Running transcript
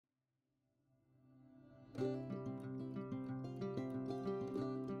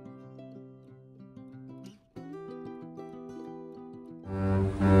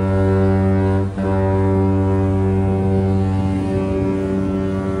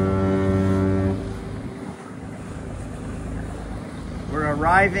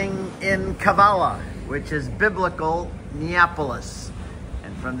arriving in Kavala, which is biblical Neapolis.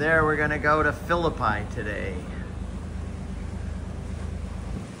 And from there, we're going to go to Philippi today.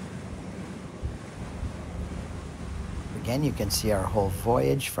 Again, you can see our whole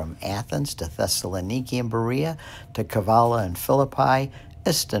voyage from Athens to Thessaloniki and Berea, to Kavala and Philippi,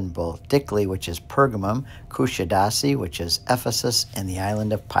 Istanbul, Dikli, which is Pergamum, Kushadasi, which is Ephesus, and the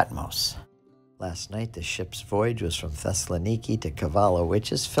island of Patmos. Last night, the ship's voyage was from Thessaloniki to Kavala,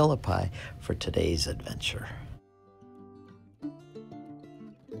 which is Philippi, for today's adventure.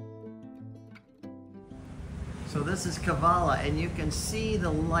 So this is Kavala, and you can see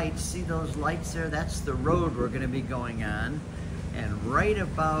the lights. See those lights there? That's the road we're going to be going on. And right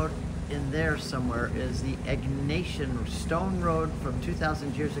about in there somewhere is the Ignatian stone road from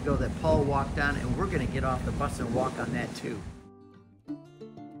 2,000 years ago that Paul walked on, and we're going to get off the bus and walk on that too.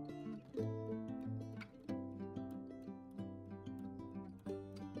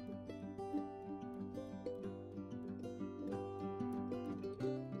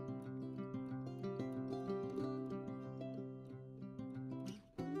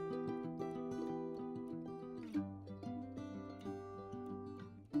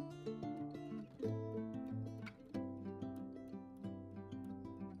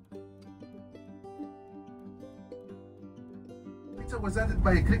 Pizza was added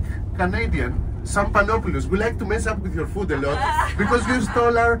by a Greek Canadian, Sampanopoulos. We like to mess up with your food a lot because you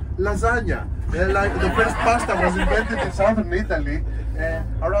stole our lasagna. Like the first pasta was invented in southern Italy,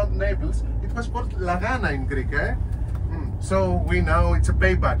 around Naples. It was called lagana in Greek. So we know it's a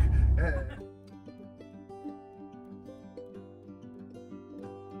payback.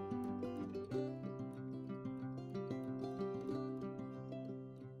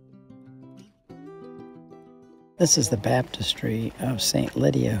 This is the baptistry of St.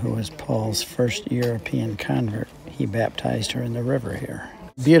 Lydia, who was Paul's first European convert. He baptized her in the river here.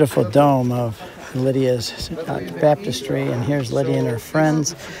 Beautiful dome of Lydia's baptistry, and here's Lydia and her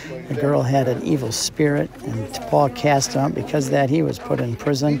friends. The girl had an evil spirit, and Paul cast him out. Because of that, he was put in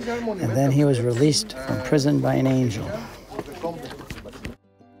prison, and then he was released from prison by an angel.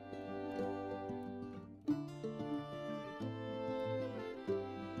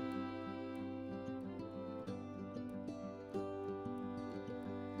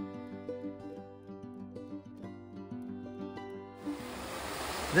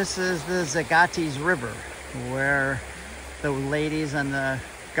 This is the Zagates River, where the ladies and the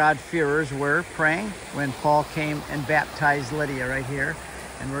God-fearers were praying when Paul came and baptized Lydia right here.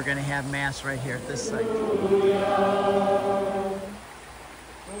 And we're going to have Mass right here at this site. The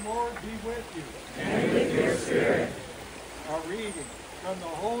Lord be with you. And with your spirit. A reading from the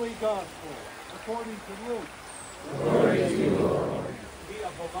Holy Gospel according to Luke. Glory to you, Lord. Be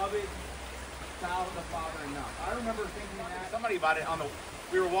a beloved child of the Father enough. I remember thinking that somebody about it on the.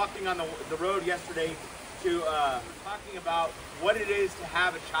 We were walking on the road yesterday to talking about what it is to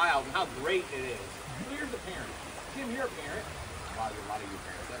have a child and how great it is. Here's a parent. Jim, you're a parent. A lot of you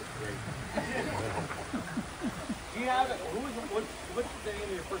parents. That is great. Do you have what's the name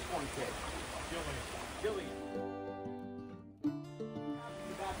of your firstborn kid? Jillian.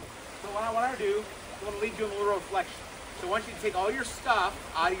 So what I want to do, I want to lead you in a little reflection. So I want you to take all your stuff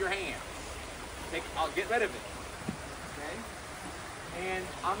out of your hands. I'll get rid of it. Okay? And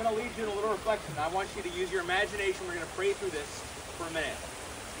I'm going to lead you in a little reflection. I want you to use your imagination. We're going to pray through this for a minute.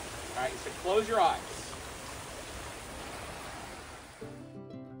 All right, so close your eyes.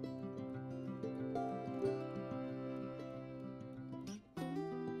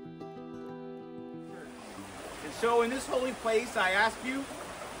 And so in this holy place, I ask you,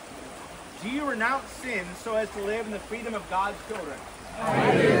 do you renounce sin so as to live in the freedom of God's children?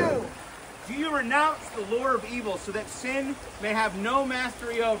 I do. Do you renounce the lure of evil so that sin may have no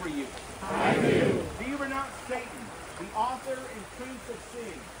mastery over you? I do. Do you renounce Satan, the author and prince of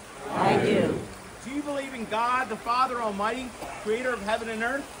sin? I do. Do you believe in God, the Father Almighty, creator of heaven and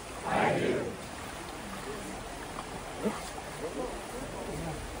earth? I do.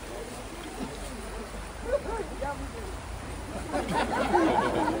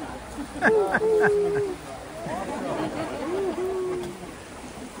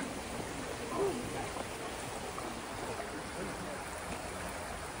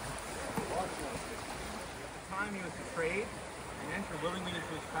 Time he was betrayed and entered willingly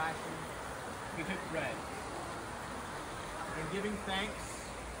into his passion, he took bread. And giving thanks,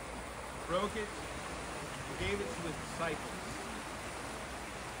 broke it, and gave it to his disciples,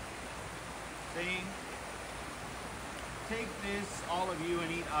 saying, "Take this, all of you,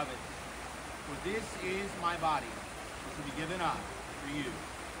 and eat of it, for this is my body, which will be given up for you."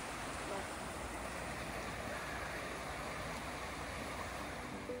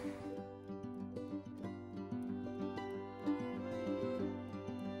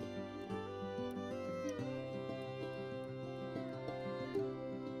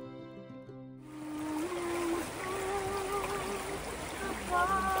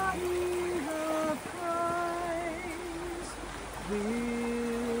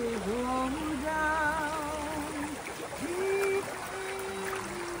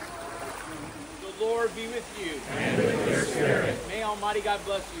 Lord be with you. And with your spirit. May Almighty God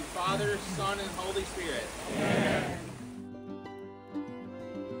bless you, Father, Son, and Holy Spirit. Amen.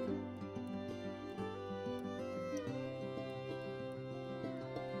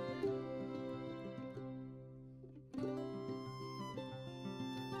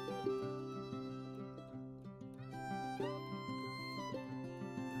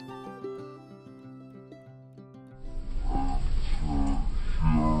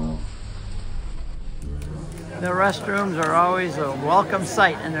 The restrooms are always a welcome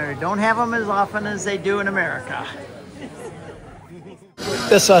sight, and they don't have them as often as they do in America.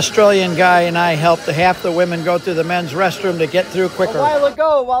 This Australian guy and I helped half the women go to the men's restroom to get through quicker. A while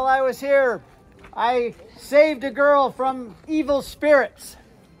ago, while I was here, I saved a girl from evil spirits.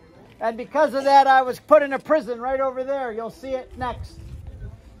 And because of that, I was put in a prison right over there. You'll see it next.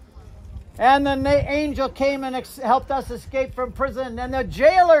 And the angel came and helped us escape from prison. And the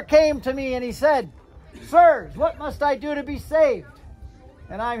jailer came to me and he said, "Sirs, what must I do to be saved?"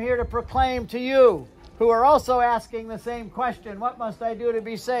 And I'm here to proclaim to you, who are also asking the same question, what must I do to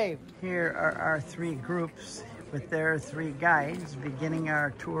be saved? Here are our three groups with their three guides, beginning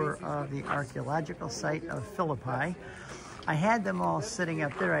our tour of the archaeological site of Philippi. I had them all sitting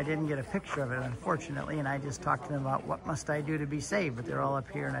up there. I didn't get a picture of it, unfortunately, and I just talked to them about what must I do to be saved, but they're all up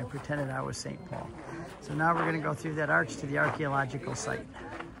here, and I pretended I was St. Paul. So now we're going to go through that arch to the archaeological site.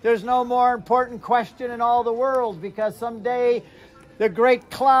 There's no more important question in all the world, because someday the great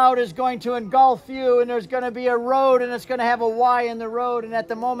cloud is going to engulf you, and there's going to be a road, and it's going to have a Y in the road, and at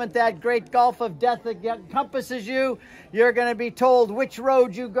the moment that great gulf of death encompasses you, you're going to be told which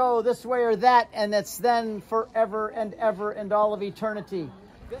road you go, this way or that, and it's then forever and ever and all of eternity.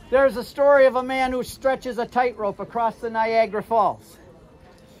 There's a story of a man who stretches a tightrope across the Niagara Falls.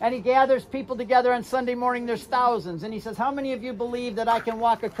 And he gathers people together on Sunday morning. There's thousands. And he says, "How many of you believe that I can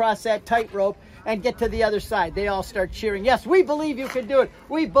walk across that tightrope and get to the other side?" They all start cheering. "Yes, we believe you can do it.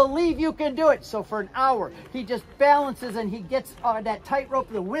 We believe you can do it." So for an hour, he just balances and he gets on that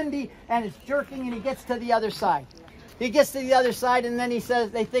tightrope, the windy, and it's jerking, and he gets to the other side. He gets to the other side, and then he says,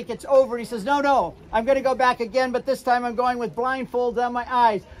 they think it's over. He says, no, I'm going to go back again, but this time I'm going with blindfolds on my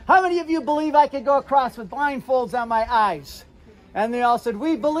eyes. "How many of you believe I can go across with blindfolds on my eyes?" And they all said,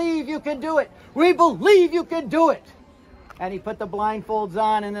 "We believe you can do it. We believe you can do it." And he put the blindfolds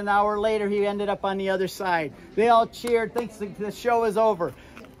on, and an hour later, he ended up on the other side. They all cheered, thinks the show is over.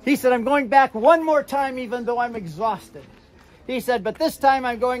 He said, "I'm going back one more time, even though I'm exhausted." He said, "But this time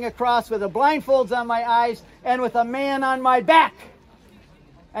I'm going across with the blindfolds on my eyes and with a man on my back."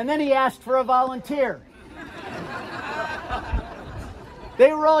 And then he asked for a volunteer.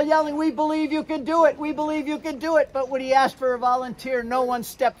 They were all yelling, "We believe you can do it. We believe you can do it." But when he asked for a volunteer, no one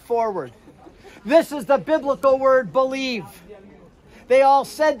stepped forward. This is the biblical word believe. They all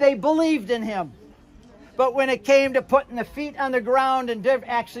said they believed in him. But when it came to putting the feet on the ground and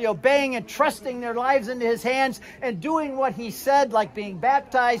actually obeying and trusting their lives into his hands and doing what he said, like being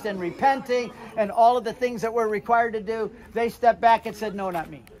baptized and repenting and all of the things that we're required to do, they stepped back and said, "No,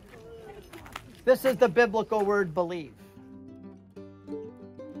 not me." This is the biblical word believe.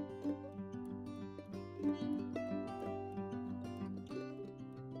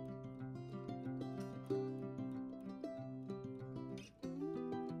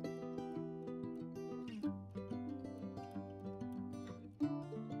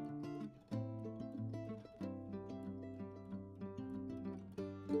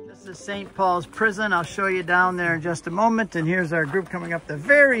 This is St. Paul's prison. I'll show you down there in just a moment. And here's our group coming up the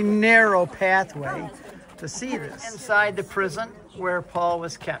very narrow pathway to see this. Inside the prison where Paul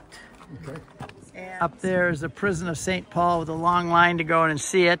was kept. Okay. And up there is the prison of St. Paul with a long line to go in and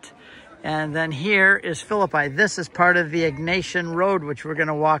see it. And then here is Philippi. This is part of the Ignatian Road, which we're going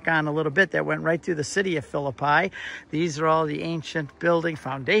to walk on a little bit. That went right through the city of Philippi. These are all the ancient building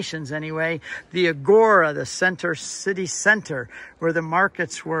foundations anyway. The Agora, the city center, where the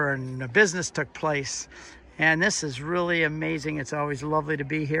markets were and the business took place. And this is really amazing. It's always lovely to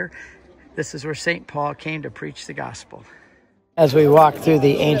be here. This is where St. Paul came to preach the gospel. As we walk through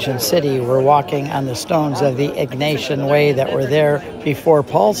the ancient city, we're walking on the stones of the Ignatian Way that were there before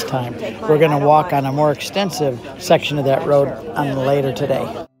Paul's time. We're going to walk on a more extensive section of that road later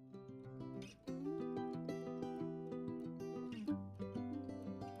today.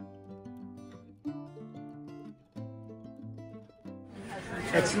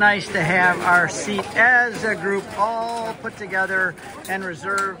 It's nice to have our seat as a group all put together and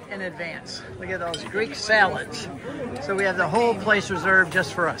reserved in advance. Look at those Greek salads. So we have the whole place reserved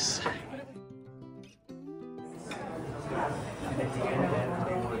just for us.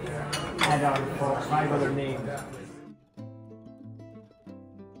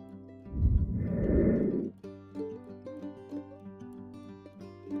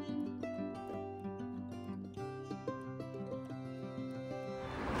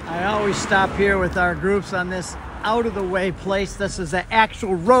 always stop here with our groups on this out-of-the-way place. This is the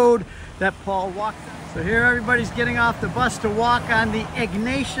actual road that Paul walked on. So here everybody's getting off the bus to walk on the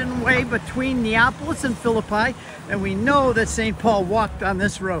Ignatian Way between Neapolis and Philippi, and we know that St. Paul walked on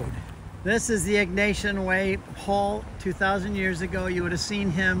this road. This is the Ignatian Way. Paul, 2,000 years ago, you would have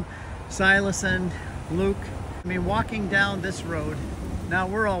seen him, Silas and Luke, walking down this road. Now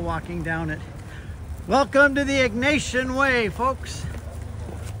we're all walking down it. Welcome to the Ignatian Way, folks.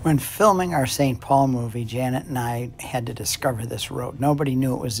 When filming our St. Paul movie, Janet and I had to discover this road. Nobody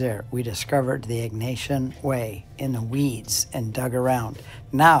knew it was there. We discovered the Ignatian Way in the weeds and dug around.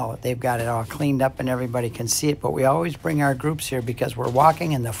 Now they've got it all cleaned up and everybody can see it, but we always bring our groups here because we're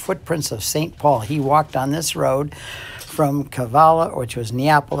walking in the footprints of St. Paul. He walked on this road from Kavala, which was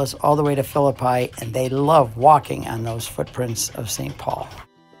Neapolis, all the way to Philippi, and they love walking on those footprints of St. Paul.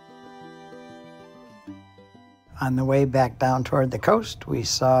 On the way back down toward the coast, we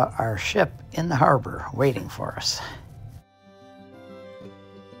saw our ship in the harbor waiting for us.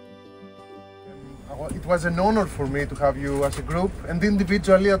 It was an honor for me to have you as a group, and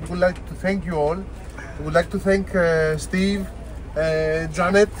individually I would like to thank you all. I would like to thank Steve,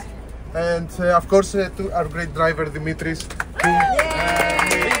 Janet, and of course to our great driver Dimitris, who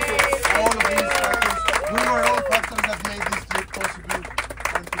all of these factors, we were all factors that made this trip possible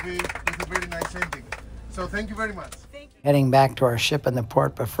and to be with a very nice ending. So thank you very much. Heading back to our ship in the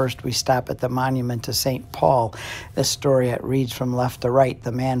port, but first we stop at the monument to St. Paul. This story, it reads from left to right.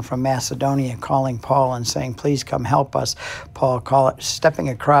 The man from Macedonia calling Paul and saying, please come help us. Paul stepping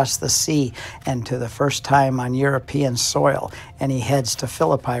across the sea and to the first time on European soil. And he heads to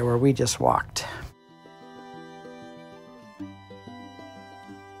Philippi where we just walked.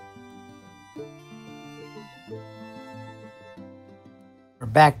 We're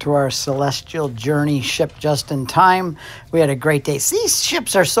back to our celestial journey ship just in time. We had a great day. These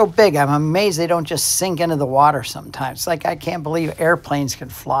ships are so big, I'm amazed they don't just sink into the water sometimes. It's like I can't believe airplanes can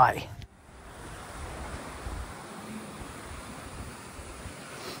fly.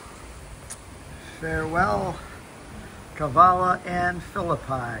 Farewell, Kavala and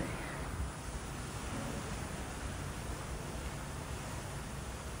Philippi.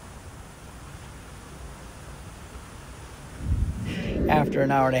 After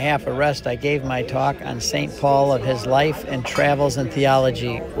an hour and a half of rest, I gave my talk on St. Paul, of his life and travels and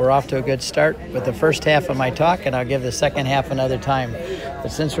theology. We're off to a good start with the first half of my talk, and I'll give the second half another time. But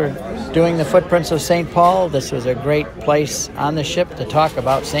since we're doing the footprints of St. Paul, this was a great place on the ship to talk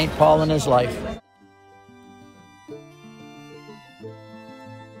about St. Paul and his life.